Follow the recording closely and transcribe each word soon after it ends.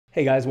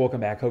Hey guys,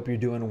 welcome back. Hope you're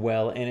doing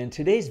well. And in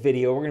today's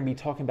video, we're going to be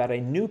talking about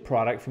a new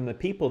product from the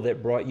people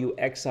that brought you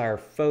Excire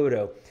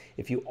Photo.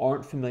 If you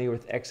aren't familiar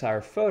with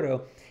Excire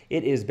Photo,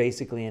 it is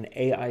basically an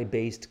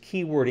AI-based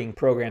keywording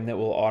program that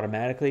will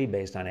automatically,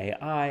 based on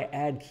AI,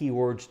 add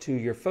keywords to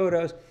your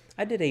photos.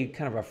 I did a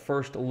kind of a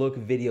first look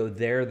video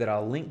there that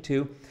I'll link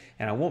to,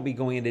 and I won't be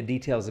going into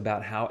details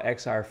about how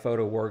Excire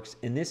Photo works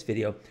in this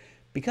video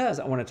because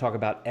I want to talk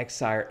about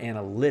Excire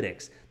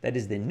Analytics. That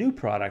is the new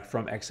product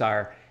from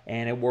Excire,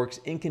 and it works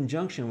in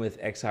conjunction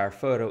with Excire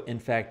Photo. In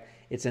fact,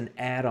 it's an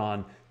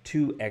add-on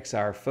to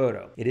Excire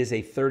Photo. It is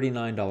a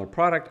 $39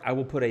 product. I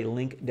will put a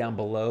link down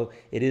below.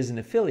 It is an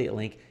affiliate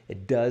link.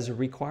 It does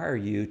require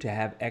you to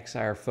have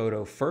Excire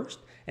Photo first,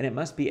 and it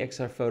must be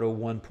Excire Photo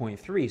 1.3.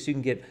 So you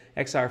can get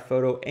Excire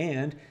Photo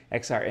and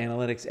Excire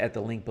Analytics at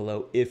the link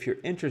below if you're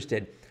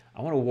interested.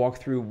 I want to walk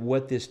through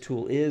what this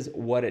tool is,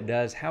 what it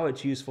does, how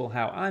it's useful,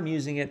 how I'm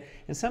using it,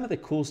 and some of the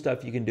cool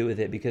stuff you can do with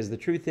it, because the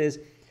truth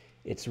is,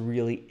 it's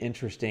really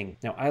interesting.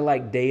 Now, I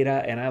like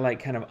data and I like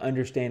kind of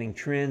understanding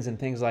trends and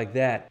things like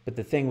that, but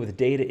the thing with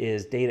data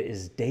is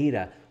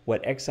data.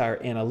 What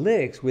Excire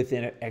Analytics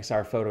within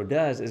Excire Photo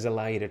does is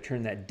allow you to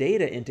turn that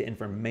data into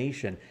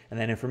information, and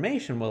that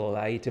information will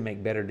allow you to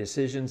make better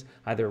decisions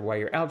either while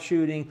you're out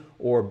shooting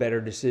or better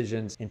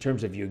decisions in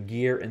terms of your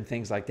gear and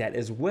things like that,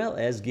 as well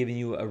as giving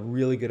you a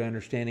really good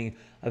understanding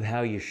of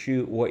how you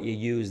shoot, what you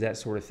use, that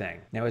sort of thing.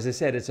 Now, as I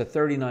said, it's a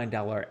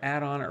 $39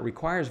 add-on. It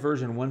requires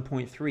version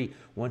 1.3.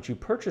 Once you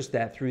purchase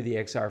that through the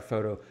Excire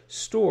Photo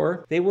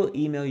store, they will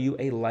email you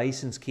a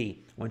license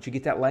key. Once you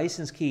get that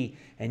license key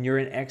and you're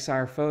in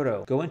Excire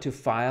Photo, go into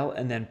File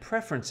and then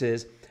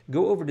Preferences,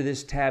 go over to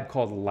this tab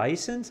called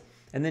License,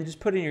 and then just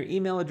put in your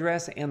email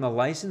address and the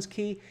license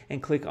key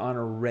and click on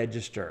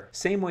Register.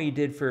 Same way you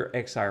did for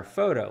Excire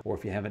Photo, or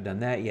if you haven't done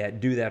that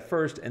yet, do that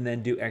first and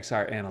then do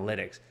Excire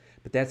Analytics.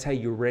 But that's how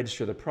you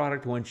register the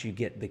product once you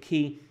get the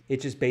key.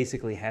 It just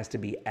basically has to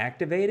be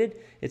activated.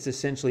 It's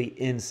essentially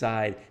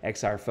inside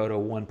Excire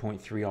Photo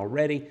 1.3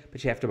 already,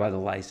 but you have to buy the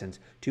license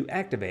to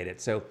activate it.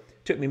 So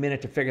it took me a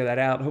minute to figure that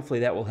out. Hopefully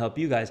that will help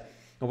you guys.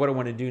 And what I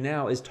want to do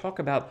now is talk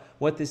about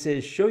what this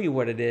is, show you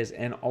what it is,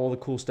 and all the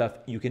cool stuff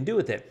you can do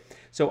with it.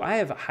 So I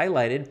have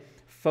highlighted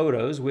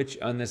photos,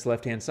 which on this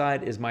left-hand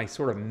side is my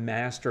sort of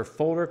master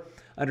folder.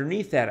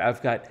 Underneath that,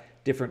 I've got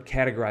different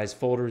categorized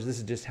folders. This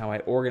is just how I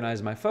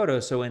organize my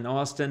photos. So in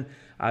Austin,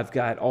 I've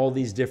got all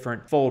these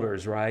different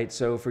folders, right?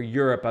 So for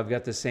Europe, I've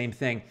got the same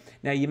thing.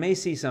 Now you may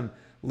see some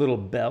little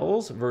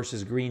bells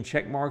versus green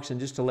check marks. And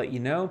just to let you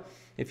know,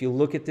 if you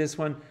look at this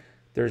one,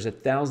 there's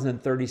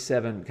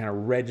 1,037 kind of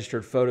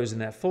registered photos in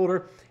that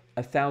folder.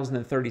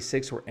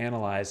 1,036 were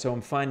analyzed. So I'm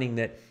finding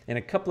that in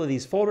a couple of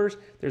these folders,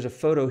 there's a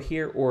photo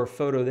here or a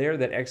photo there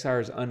that Excire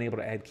is unable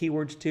to add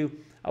keywords to.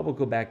 I will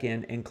go back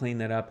in and clean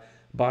that up.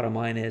 Bottom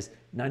line is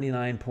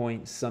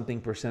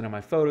 99.something% of my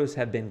photos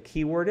have been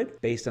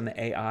keyworded based on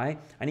the AI.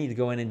 I need to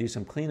go in and do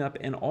some cleanup,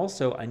 and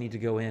also I need to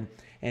go in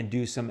and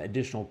do some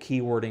additional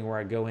keywording where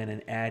I go in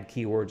and add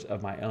keywords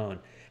of my own.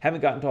 Haven't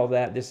gotten to all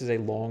that. This is a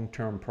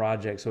long-term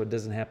project, so it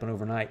doesn't happen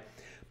overnight.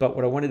 But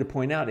what I wanted to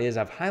point out is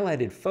I've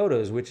highlighted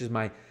photos, which is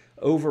my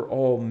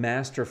overall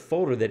master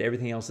folder that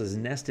everything else is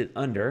nested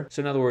under.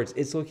 So in other words,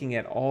 it's looking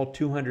at all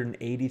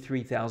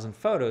 283,000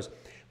 photos.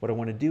 What I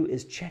want to do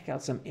is check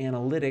out some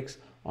analytics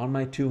on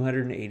my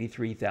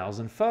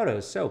 283,000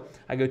 photos. So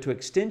I go to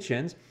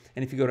Extensions,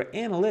 and if you go to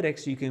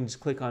Analytics, you can just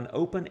click on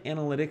Open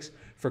Analytics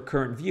for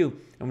current view.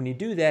 And when you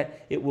do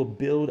that, it will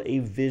build a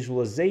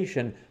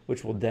visualization,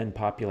 which will then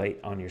populate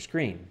on your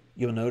screen.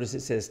 You'll notice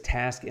it says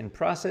Task in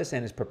Process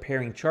and is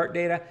preparing chart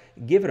data.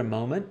 Give it a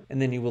moment, and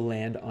then you will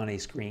land on a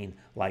screen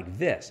like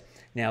this.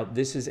 Now,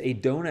 this is a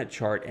donut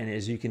chart, and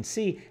as you can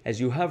see, as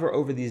you hover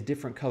over these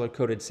different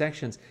color-coded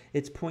sections,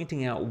 it's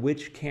pointing out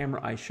which camera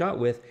I shot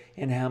with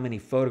and how many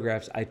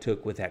photographs I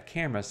took with that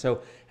camera.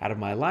 So out of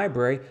my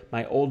library,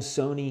 my old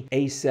Sony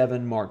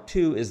A7 Mark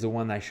II is the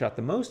one I shot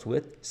the most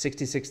with,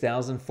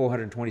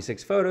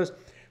 66,426 photos.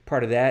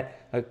 Part of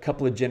that, a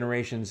couple of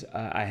generations,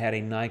 I had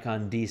a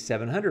Nikon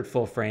D700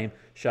 full frame,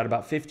 shot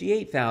about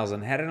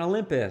 58,000, had an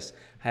Olympus,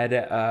 had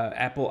an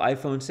Apple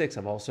iPhone 6.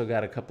 I've also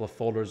got a couple of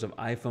folders of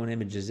iPhone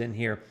images in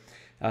here.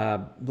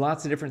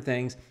 Lots of different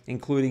things,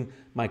 including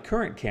my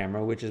current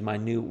camera, which is my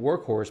new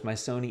workhorse, my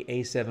Sony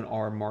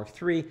A7R Mark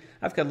III.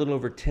 I've got a little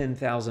over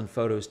 10,000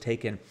 photos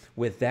taken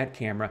with that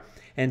camera.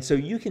 And so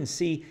you can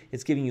see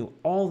it's giving you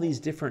all these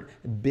different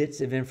bits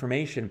of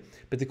information.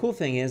 But the cool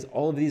thing is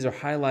all of these are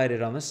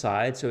highlighted on the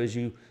side. So as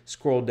you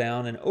scroll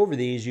down and over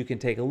these, you can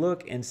take a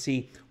look and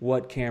see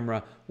what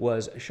camera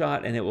was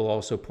shot, and it will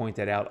also point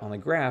that out on the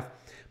graph.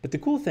 But the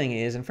cool thing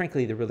is, and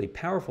frankly the really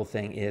powerful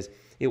thing is,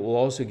 it will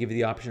also give you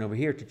the option over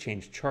here to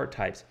change chart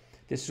types.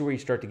 This is where you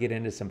start to get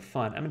into some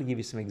fun. I'm going to give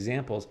you some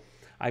examples.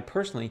 I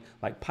personally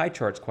like pie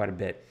charts quite a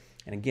bit.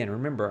 And again,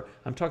 remember,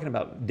 I'm talking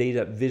about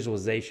data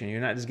visualization.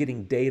 You're not just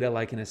getting data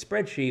like in a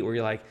spreadsheet where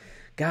you're like,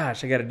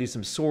 gosh, I got to do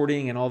some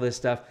sorting and all this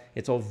stuff.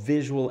 It's all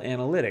visual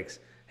analytics.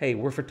 Hey,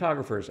 we're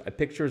photographers. A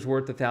picture is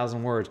worth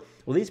 1,000 words.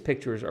 Well, these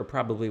pictures are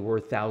probably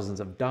worth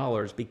thousands of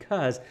dollars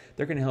because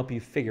they're going to help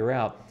you figure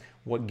out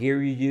what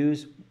gear you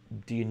use,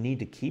 do you need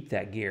to keep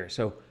that gear?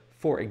 So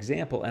for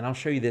example, and I'll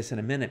show you this in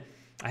a minute,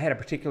 I had a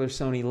particular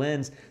Sony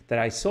lens that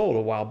I sold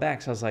a while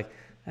back. So I was like,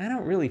 I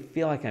don't really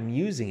feel like I'm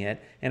using it,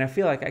 and I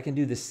feel like I can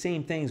do the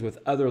same things with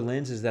other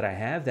lenses that I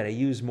have that I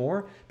use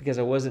more because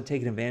I wasn't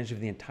taking advantage of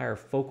the entire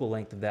focal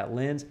length of that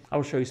lens. I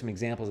will show you some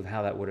examples of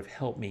how that would have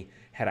helped me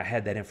had I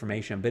had that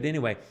information. But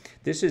anyway,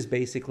 this is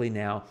basically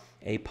now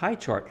a pie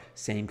chart,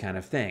 same kind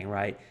of thing,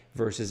 right?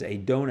 Versus a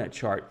donut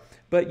chart.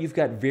 But you've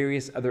got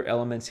various other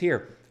elements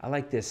here. I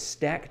like this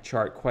stack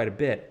chart quite a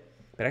bit.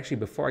 But actually,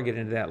 before I get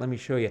into that, let me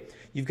show you.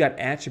 You've got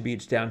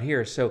attributes down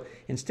here. So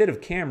instead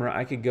of camera,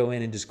 I could go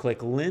in and just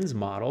click lens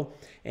model.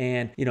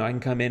 And, I can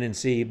come in and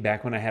see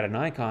back when I had a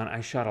Nikon, I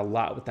shot a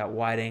lot with that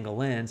wide angle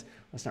lens.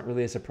 That's not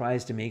really a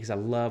surprise to me because I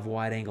love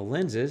wide angle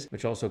lenses,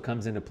 which also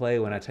comes into play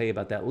when I tell you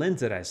about that lens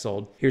that I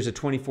sold. Here's a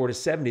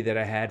 24-70 that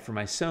I had for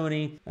my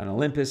Sony, an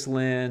Olympus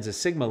lens, a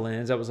Sigma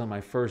lens. That was on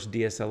my first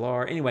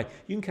DSLR. Anyway,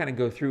 you can kind of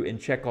go through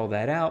and check all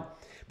that out.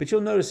 But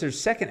you'll notice there's a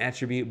second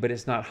attribute, but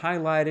it's not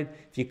highlighted.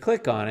 If you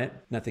click on it,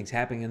 nothing's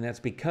happening, and that's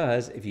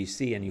because if you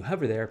see and you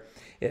hover there,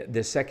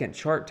 the second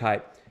chart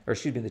type, or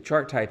excuse me, the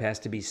chart type has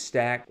to be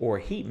stack or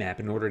heat map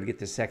in order to get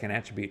the second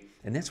attribute.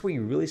 And that's where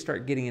you really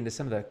start getting into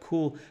some of the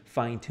cool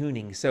fine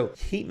tuning. So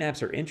heat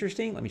maps are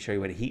interesting. Let me show you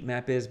what a heat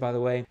map is, by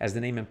the way. As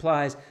the name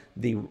implies,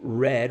 the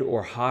red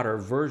or hotter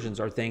versions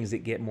are things that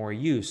get more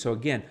use. So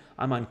again,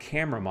 I'm on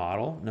camera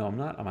model. No, I'm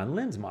not. I'm on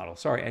lens model.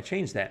 Sorry, I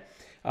changed that.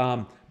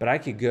 But I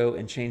could go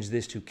and change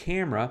this to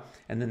camera,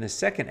 and then the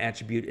second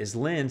attribute is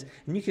lens,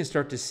 and you can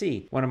start to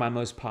see one of my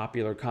most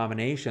popular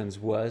combinations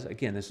was,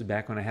 again, this was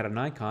back when I had a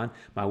Nikon,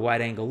 my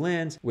wide angle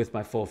lens with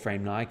my full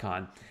frame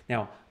Nikon.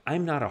 Now,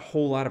 I'm not a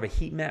whole lot of a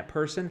heat map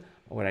person.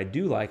 What I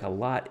do like a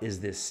lot is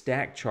this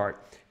stack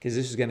chart, because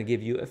this is going to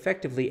give you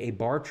effectively a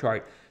bar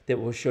chart that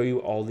will show you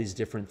all these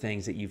different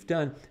things that you've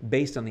done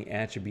based on the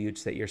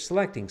attributes that you're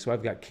selecting. So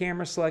I've got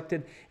camera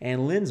selected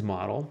and lens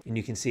model, and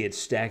you can see it's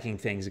stacking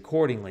things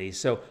accordingly.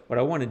 So what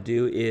I want to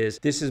do is,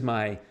 this is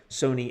my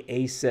Sony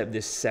A7,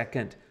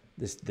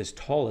 this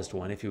tallest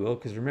one, if you will,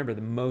 because remember,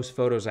 the most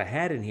photos I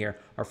had in here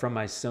are from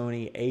my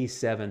Sony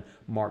A7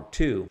 Mark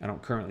II. I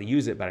don't currently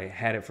use it, but I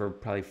had it for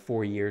probably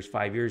 4 years,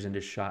 5 years, and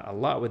just shot a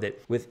lot with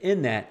it.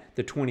 Within that,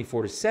 the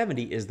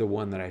 24-70 is the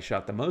one that I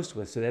shot the most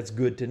with, so that's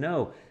good to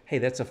know. Hey,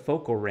 that's a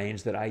focal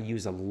range that I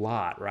use a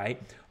lot,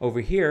 right?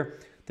 Over here,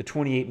 the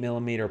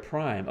 28mm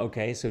prime,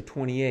 okay, so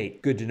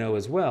 28, good to know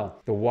as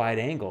well. The wide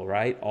angle,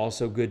 right,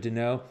 also good to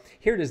know.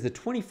 Here it is, the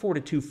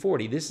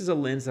 24-240. This is a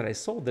lens that I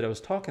sold that I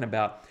was talking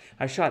about.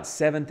 I shot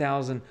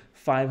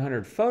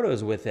 7,500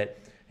 photos with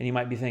it, and you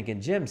might be thinking,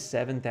 Jim,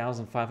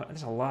 7,500,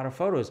 that's a lot of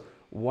photos.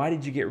 Why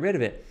did you get rid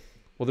of it?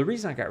 Well, the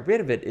reason I got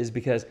rid of it is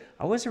because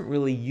I wasn't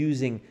really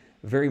using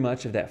very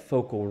much of that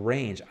focal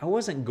range. I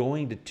wasn't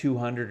going to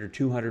 200 or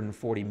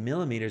 240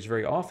 millimeters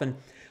very often.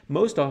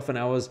 Most often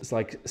I was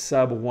like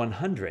sub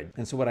 100.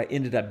 And so what I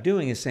ended up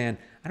doing is saying,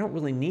 I don't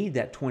really need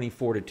that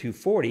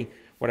 24-240.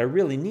 What I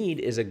really need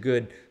is a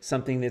good,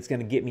 something that's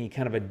going to get me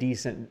kind of a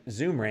decent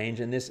zoom range.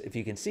 And this, if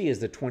you can see, is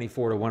the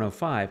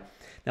 24-105.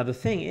 Now the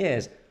thing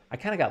is, I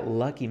kind of got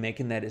lucky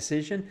making that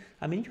decision.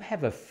 I mean, you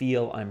have a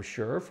feel, I'm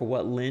sure, for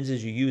what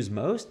lenses you use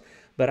most,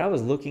 but I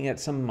was looking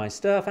at some of my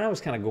stuff and I was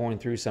kind of going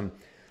through some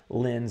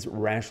lens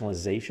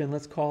rationalization,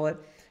 let's call it.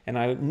 And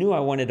I knew I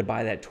wanted to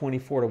buy that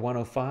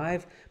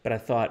 24-105, but I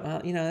thought,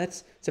 well,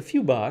 it's a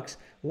few bucks.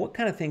 What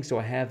kind of things do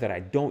I have that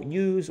I don't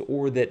use,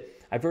 or that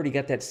I've already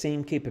got that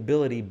same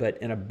capability but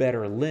in a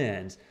better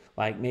lens?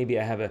 Like maybe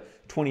I have a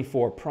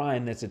 24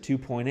 prime that's a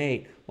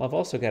 2.8. Well, I've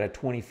also got a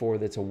 24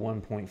 that's a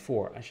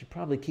 1.4. I should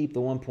probably keep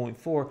the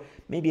 1.4.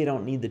 Maybe I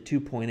don't need the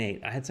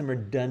 2.8. I had some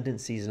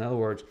redundancies. In other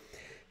words,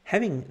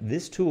 having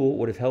this tool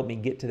would have helped me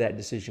get to that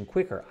decision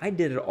quicker. I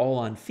did it all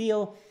on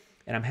feel,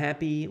 and I'm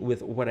happy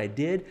with what I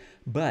did.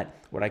 But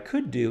what I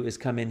could do is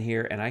come in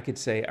here and I could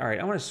say, all right,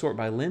 I want to sort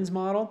by lens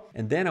model,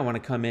 and then I want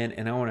to come in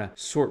and I want to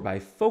sort by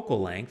focal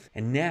length.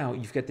 And now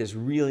you've got this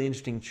really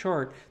interesting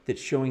chart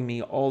that's showing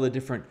me all the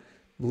different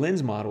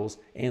lens models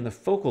and the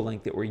focal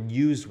length that were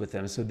used with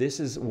them. So this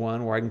is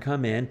one where I can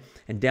come in,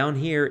 and down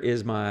here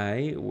is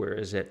my, where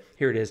is it?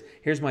 Here it is.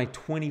 Here's my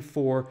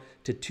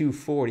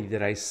 24-240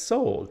 that I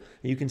sold.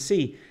 And you can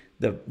see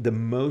the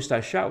most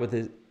I shot with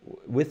it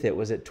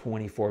was at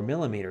 24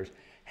 millimeters.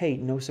 Hey,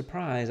 no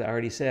surprise, I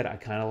already said I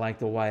kind of like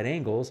the wide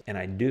angles, and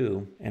I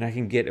do, and I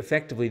can get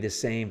effectively the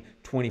same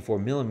 24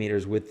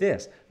 millimeters with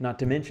this. Not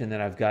to mention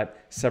that I've got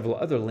several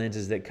other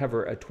lenses that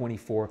cover a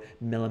 24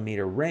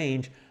 millimeter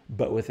range,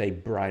 but with a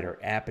brighter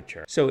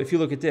aperture. So if you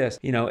look at this,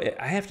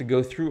 I have to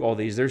go through all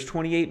these. There's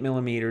 28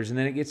 millimeters, and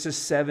then it gets to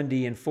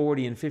 70 and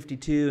 40 and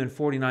 52 and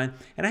 49,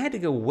 and I had to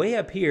go way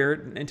up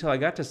here until I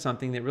got to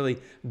something that really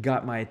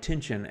got my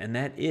attention, and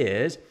that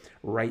is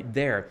right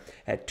there.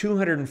 At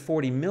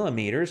 240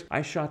 millimeters,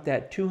 I shot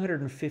that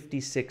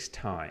 256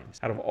 times.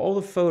 Out of all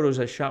the photos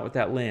I shot with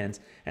that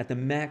lens, at the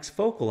max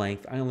focal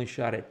length, I only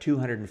shot it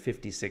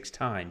 256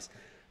 times.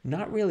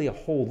 Not really a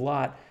whole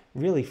lot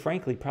really,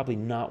 frankly, probably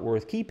not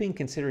worth keeping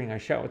considering I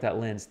shot with that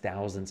lens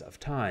thousands of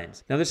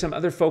times. Now there's some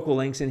other focal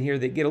lengths in here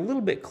that get a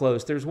little bit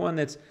close. There's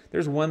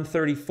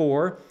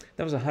 134,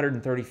 that was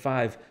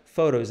 135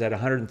 photos at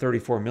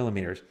 134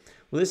 millimeters.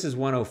 Well, this is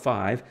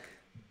 105.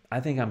 I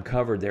think I'm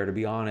covered there, to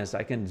be honest.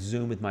 I can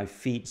zoom with my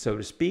feet, so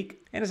to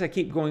speak. And as I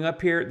keep going up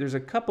here, there's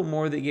a couple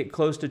more that get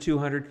close to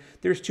 200.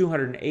 There's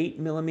 208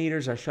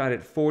 millimeters. I shot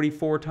it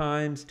 44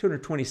 times.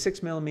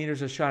 226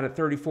 millimeters. I shot it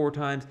 34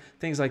 times.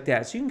 Things like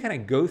that. So you can kind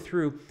of go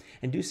through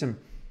and do some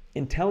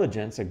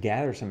intelligence or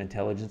gather some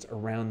intelligence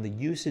around the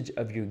usage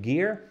of your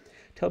gear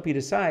to help you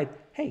decide,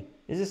 hey,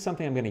 is this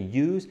something I'm going to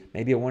use?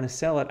 Maybe I want to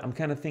sell it. I'm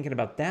kind of thinking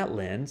about that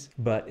lens,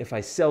 but if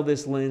I sell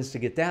this lens to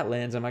get that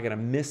lens, am I going to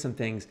miss some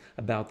things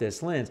about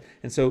this lens?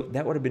 And so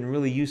that would have been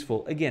really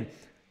useful. Again,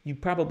 you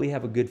probably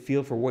have a good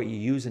feel for what you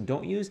use and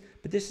don't use,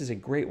 but this is a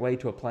great way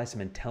to apply some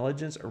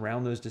intelligence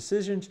around those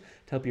decisions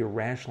to help you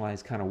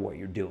rationalize kind of what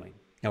you're doing.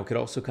 Now, it could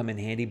also come in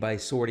handy by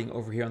sorting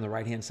over here on the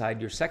right-hand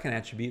side. Your second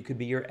attribute could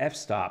be your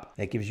f-stop.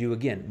 That gives you,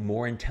 again,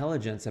 more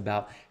intelligence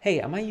about, hey,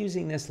 am I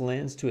using this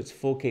lens to its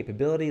full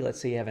capability? Let's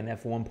say you have an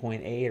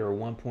f1.8 or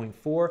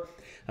 1.4,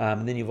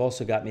 and then you've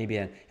also got maybe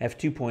an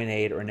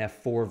f2.8 or an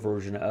f4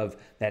 version of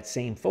that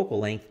same focal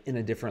length in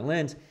a different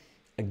lens.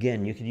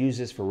 Again, you could use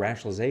this for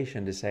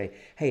rationalization to say,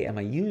 hey, am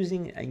I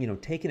using,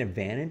 taking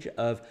advantage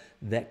of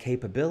that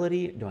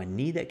capability? Do I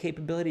need that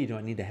capability? Do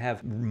I need to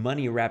have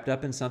money wrapped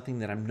up in something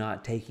that I'm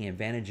not taking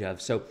advantage of?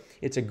 So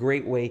it's a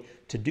great way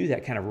to do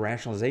that kind of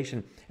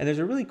rationalization. And there's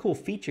a really cool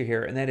feature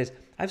here, and that is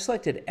I've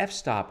selected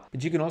f-stop,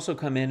 but you can also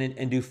come in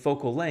and do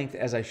focal length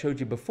as I showed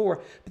you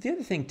before. But the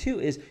other thing too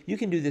is you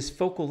can do this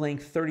focal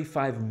length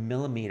 35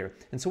 millimeter.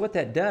 And so what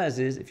that does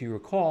is, if you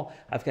recall,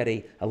 I've got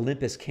a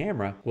Olympus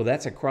camera. Well,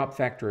 that's a crop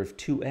factor of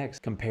 2x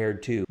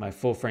compared to my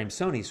full frame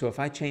Sony. So if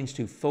I change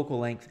to focal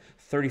length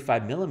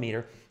 35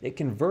 millimeter, it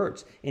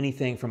converts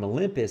anything from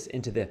Olympus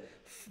into the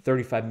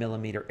 35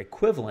 millimeter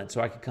equivalent,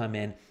 so I could come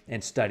in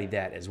and study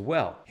that as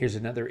well. Here's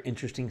another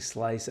interesting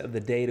slice of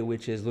the data,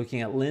 which is looking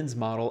at lens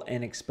model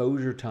and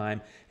exposure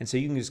time. And so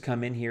you can just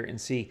come in here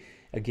and see,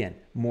 again,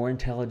 more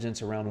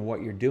intelligence around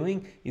what you're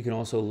doing. You can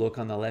also look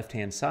on the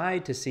left-hand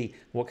side to see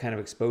what kind of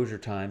exposure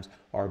times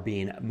are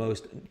being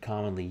most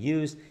commonly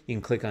used. You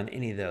can click on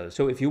any of those.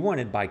 So if you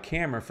wanted by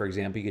camera, for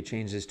example, you could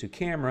change this to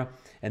camera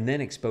and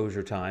then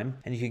exposure time,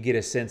 and you could get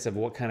a sense of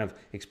what kind of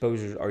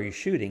exposures are you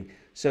shooting.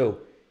 So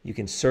you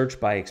can search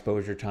by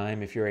exposure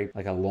time if you're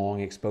like a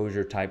long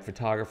exposure type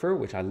photographer,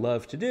 which I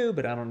love to do,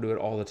 but I don't do it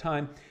all the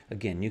time.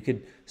 Again, you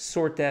could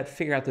sort that,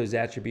 figure out those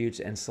attributes,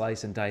 and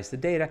slice and dice the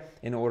data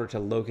in order to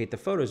locate the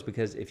photos,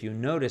 because if you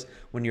notice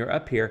when you're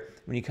up here,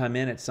 when you come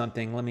in at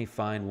something, let me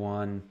find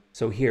one.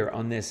 So here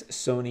on this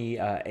Sony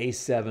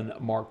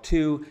a7 Mark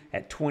II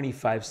at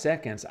 25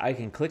 seconds, I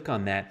can click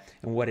on that,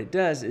 and what it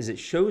does is it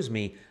shows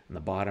me on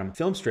the bottom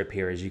film strip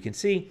here, as you can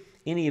see,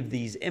 any of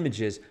these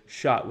images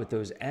shot with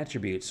those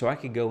attributes. So I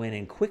could go in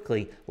and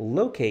quickly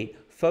locate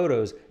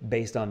photos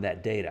based on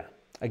that data.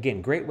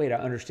 Again, great way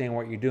to understand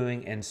what you're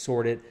doing and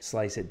sort it,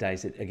 slice it,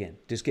 dice it. Again,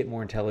 just get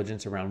more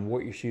intelligence around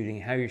what you're shooting,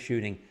 how you're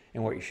shooting,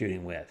 and what you're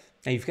shooting with.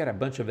 Now you've got a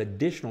bunch of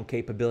additional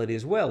capability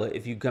as well.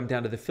 If you come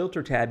down to the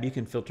filter tab, you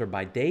can filter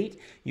by date.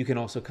 You can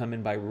also come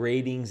in by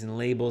ratings and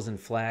labels and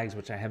flags,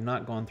 which I have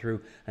not gone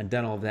through and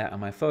done all of that on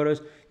my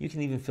photos. You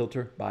can even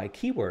filter by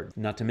keyword,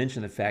 not to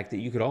mention the fact that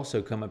you could also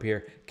come up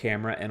here,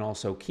 camera, and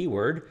also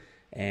keyword,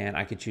 and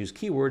I could choose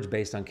keywords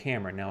based on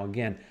camera. Now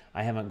again,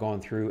 I haven't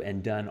gone through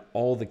and done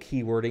all the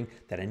keywording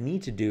that I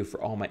need to do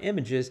for all my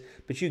images,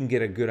 but you can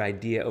get a good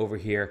idea over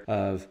here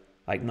of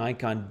like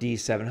Nikon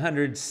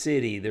D700,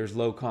 city, there's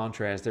low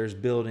contrast, there's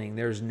building,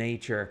 there's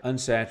nature,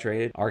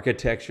 unsaturated,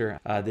 architecture.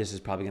 This is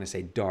probably gonna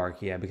say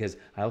dark, yeah, because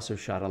I also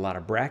shot a lot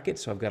of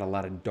brackets, so I've got a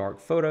lot of dark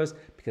photos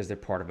because they're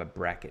part of a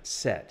bracket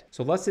set.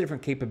 So lots of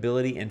different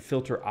capability and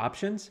filter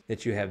options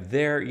that you have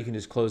there. You can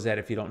just close that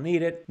if you don't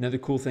need it. Another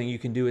cool thing you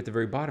can do at the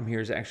very bottom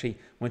here is actually,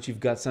 once you've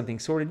got something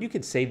sorted, you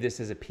could save this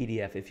as a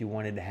PDF if you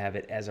wanted to have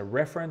it as a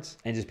reference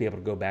and just be able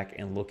to go back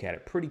and look at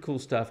it. Pretty cool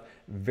stuff,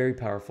 very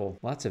powerful,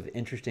 lots of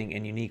interesting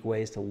and unique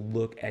ways to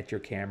look at your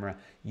camera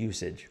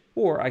usage.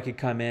 Or I could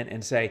come in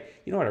and say,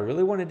 you know what I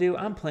really want to do?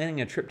 I'm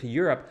planning a trip to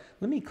Europe.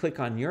 Let me click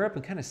on Europe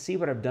and kind of see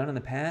what I've done in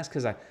the past,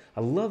 because I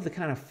love the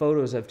kind of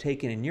photos I've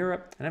taken in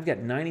Europe, and I've got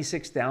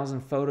 96,000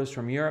 photos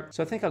from Europe.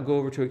 So I think I'll go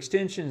over to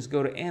extensions,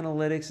 go to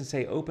analytics, and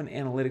say open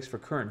analytics for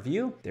current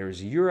view.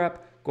 There's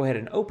Europe. Go ahead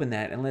and open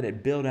that and let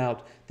it build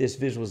out this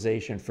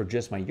visualization for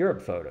just my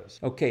Europe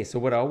photos. Okay, so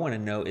what I want to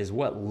know is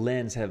what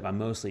lens have I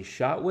mostly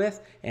shot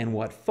with and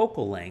what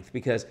focal length,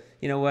 because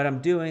you know what I'm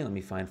doing, let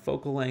me find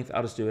focal length,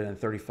 I'll just do it in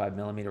 35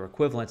 millimeter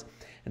equivalents.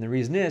 And the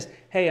reason is,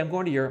 hey, I'm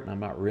going to Europe. I'm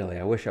not really,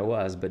 I wish I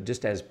was, but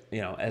just as,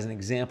 you know, as an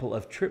example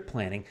of trip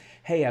planning,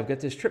 hey, I've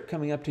got this trip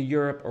coming up to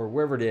Europe or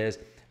wherever it is,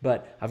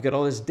 but I've got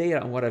all this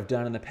data on what I've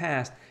done in the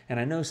past, and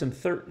I know some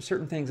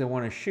certain things I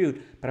want to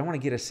shoot, but I want to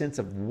get a sense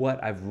of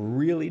what I've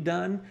really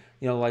done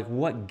you know, like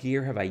what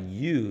gear have I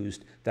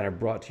used that I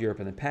brought to Europe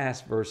in the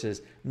past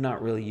versus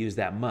not really used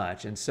that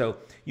much. And so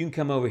you can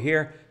come over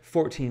here,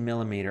 14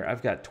 millimeter.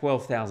 I've got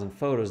 12,000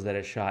 photos that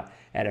I shot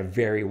at a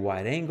very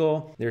wide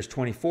angle. There's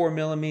 24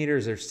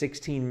 millimeters, there's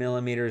 16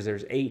 millimeters,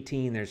 there's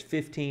 18, there's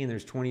 15,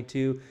 there's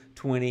 22,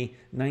 20,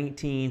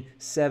 19,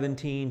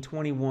 17,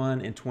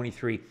 21, and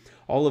 23.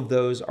 All of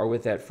those are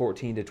with that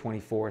 14 to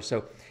 24.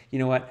 So you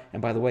know what?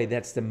 And by the way,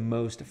 that's the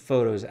most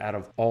photos out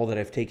of all that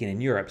I've taken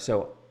in Europe.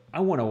 So I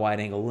want a wide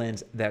angle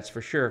lens, that's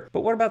for sure.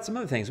 But what about some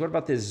other things? What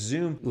about this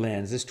zoom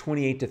lens, this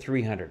 28 to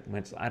 300?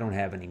 Which I don't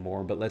have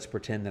anymore, but let's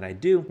pretend that I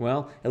do.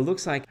 Well, it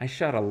looks like I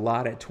shot a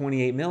lot at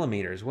 28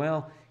 millimeters.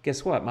 Well,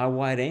 guess what? My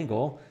wide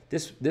angle,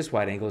 this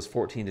wide angle is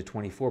 14 to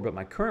 24, but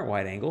my current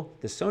wide angle,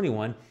 the Sony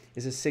one,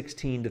 is a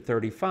 16 to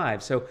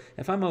 35. So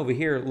if I'm over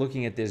here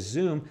looking at this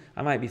zoom,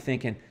 I might be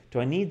thinking, do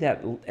I need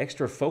that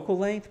extra focal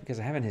length? Because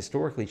I haven't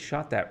historically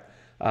shot that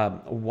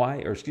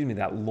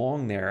that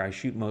long there. I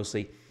shoot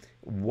mostly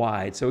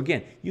wide. So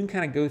again, you can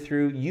kind of go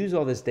through, use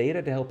all this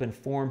data to help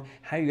inform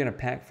how you're going to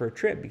pack for a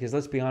trip, because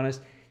let's be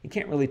honest, you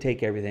can't really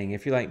take everything.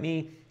 If you're like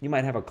me, you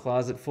might have a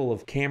closet full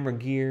of camera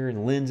gear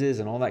and lenses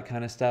and all that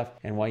kind of stuff.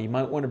 And while you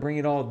might want to bring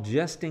it all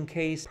just in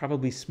case,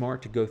 probably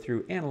smart to go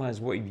through, analyze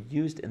what you've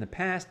used in the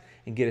past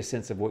and get a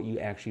sense of what you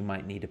actually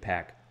might need to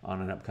pack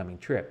on an upcoming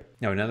trip.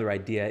 Now, another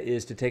idea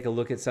is to take a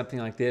look at something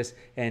like this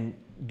and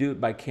do it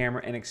by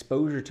camera and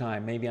exposure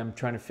time. Maybe I'm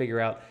trying to figure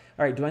out,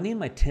 all right, do I need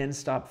my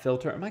 10-stop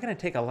filter? Am I going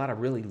to take a lot of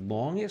really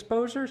long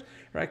exposures?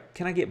 Or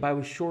can I get by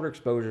with shorter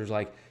exposures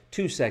like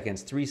 2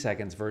 seconds, 3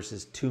 seconds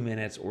versus 2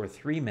 minutes or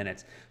 3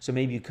 minutes? So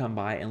maybe you come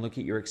by and look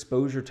at your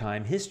exposure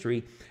time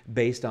history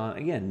based on,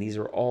 again, these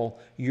are all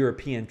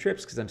European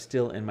trips because I'm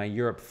still in my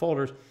Europe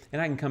folders,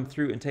 and I can come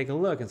through and take a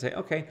look and say,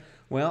 okay,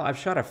 well, I've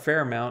shot a fair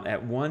amount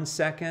at 1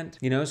 second,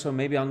 you know, so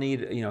maybe I'll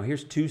need, you know,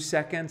 here's 2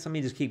 seconds. Let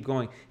me just keep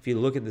going. If you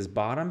look at this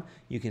bottom,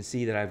 you can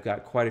see that I've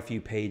got quite a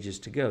few pages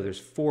to go. There's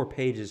 4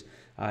 pages.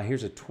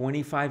 Here's a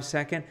 25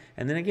 second.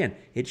 And then again,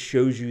 it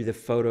shows you the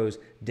photos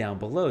down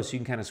below so you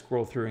can kind of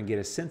scroll through and get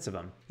a sense of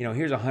them. You know,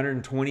 here's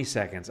 120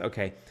 seconds.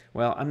 Okay,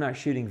 well, I'm not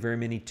shooting very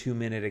many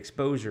 2-minute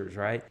exposures,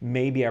 right?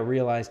 Maybe I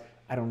realize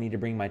I don't need to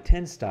bring my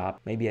 10-stop.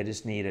 Maybe I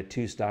just need a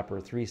 2-stop or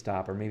a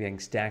 3-stop, or maybe I can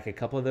stack a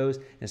couple of those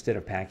instead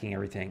of packing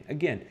everything.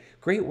 Again,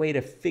 great way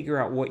to figure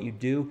out what you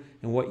do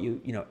and what you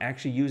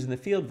actually use in the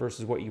field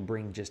versus what you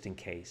bring just in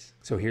case.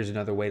 So here's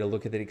another way to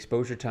look at the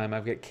exposure time.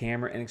 I've got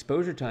camera and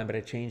exposure time, but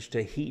I changed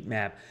to heat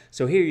map.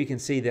 So here you can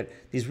see that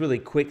these really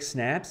quick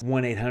snaps,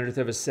 1/800th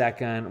of a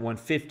second,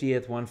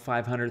 1/50th,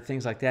 1/500th,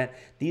 things like that,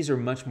 these are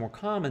much more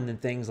common than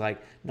things like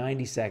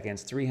 90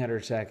 seconds,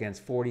 300 seconds,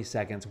 40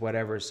 seconds,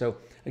 whatever. So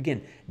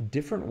again,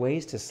 different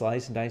ways to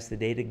slice and dice the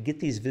data, get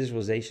these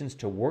visualizations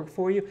to work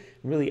for you,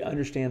 really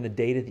understand the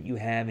data that you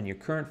have in your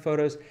current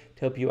photos to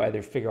help you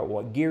either figure out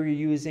what gear you're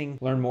using,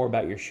 learn more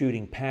about your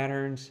shooting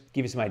patterns,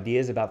 give you some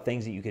ideas about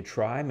things that you could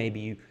try. Maybe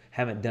you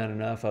haven't done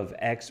enough of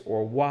X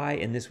or Y,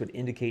 and this would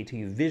indicate to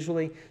you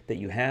visually that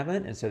you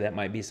haven't, and so that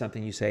might be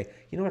something you say,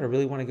 you know what I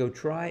really want to go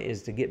try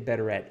is to get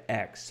better at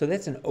X. So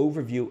that's an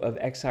overview of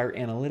Excire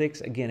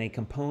Analytics, again, a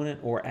component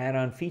or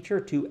add-on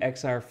feature to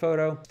Excire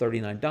Photo. It's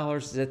 $39,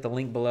 it's at the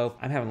link below.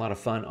 I'm having a lot of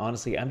fun,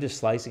 honestly. I'm just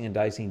slicing and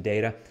dicing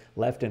data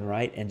left and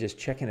right and just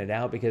checking it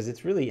out because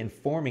it's really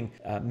informing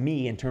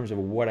me in terms of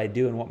what I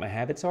do and what my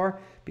habits are.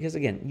 Because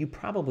again, you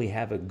probably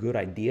have a good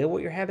idea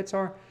what your habits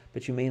are,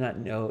 but you may not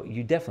know,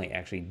 you definitely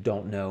actually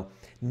don't know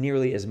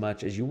nearly as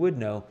much as you would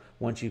know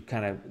once you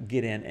kind of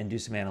get in and do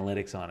some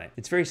analytics on it.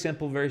 It's very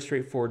simple, very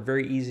straightforward,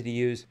 very easy to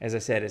use. As I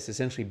said, it's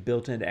essentially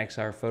built into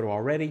Excire Photo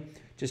already.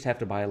 Just have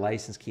to buy a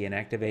license key and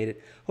activate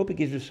it. Hope it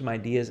gives you some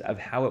ideas of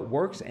how it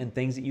works and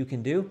things that you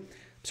can do.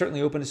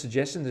 Certainly open to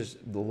suggestions. There's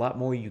a lot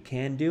more you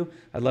can do.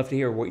 I'd love to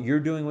hear what you're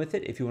doing with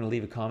it if you want to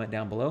leave a comment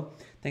down below.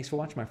 Thanks for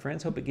watching, my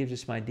friends. Hope it gives you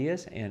some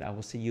ideas, and I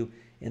will see you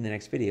in the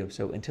next video.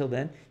 So until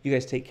then, you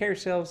guys take care of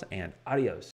yourselves, and adios.